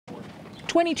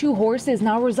22 horses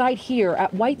now reside here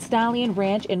at White Stallion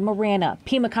Ranch in Marana.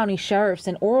 Pima County Sheriffs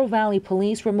and Oro Valley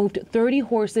Police removed 30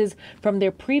 horses from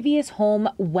their previous home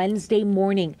Wednesday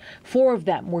morning. 4 of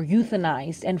them were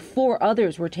euthanized and 4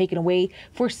 others were taken away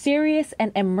for serious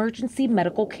and emergency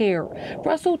medical care.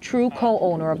 Russell True,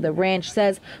 co-owner of the ranch,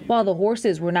 says while the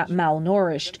horses were not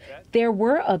malnourished, there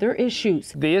were other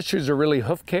issues. The issues are really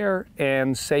hoof care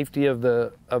and safety of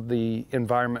the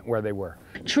environment where they were.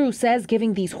 True says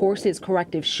giving these horses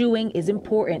corrective shoeing is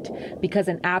important because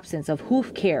an absence of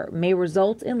hoof care may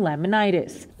result in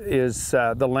laminitis. Is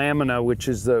the lamina, which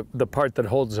is the part that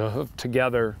holds the hoof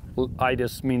together.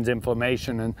 Itis means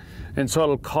inflammation, and so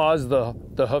it'll cause the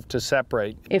hoof to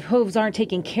separate. If hooves aren't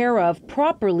taken care of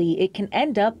properly, it can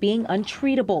end up being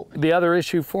untreatable. The other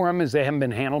issue for them is they haven't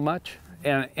been handled much,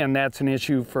 and that's an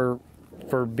issue for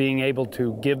being able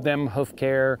to give them hoof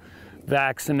care,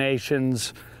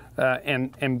 vaccinations,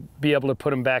 and be able to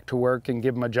put them back to work and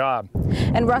give them a job.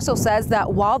 And Russell says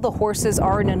that while the horses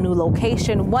are in a new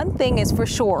location, one thing is for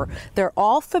sure, they're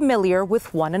all familiar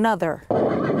with one another.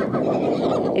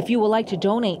 If you would like to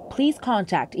donate, please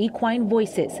contact Equine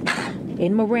Voices.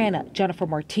 In Marana, Jennifer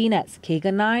Martinez,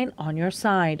 KGUN 9 on your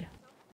side.